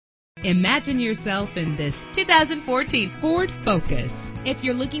Imagine yourself in this 2014 Ford Focus. If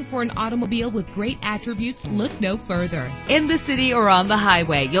you're looking for an automobile with great attributes, look no further. In the city or on the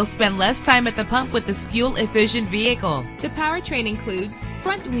highway, you'll spend less time at the pump with this fuel-efficient vehicle. The powertrain includes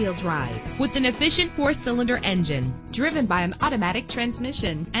front-wheel drive with an efficient 4-cylinder engine driven by an automatic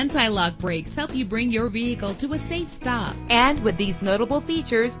transmission. Anti-lock brakes help you bring your vehicle to a safe stop. And with these notable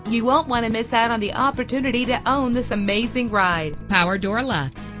features, you won't want to miss out on the opportunity to own this amazing ride. Power door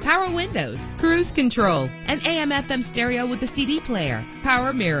locks, power windows, cruise control, an AM/FM stereo with a CD player,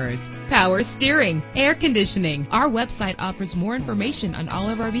 power mirrors, power steering, air conditioning. Our website offers more information on all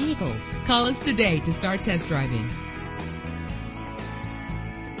of our vehicles. Call us today to start test driving.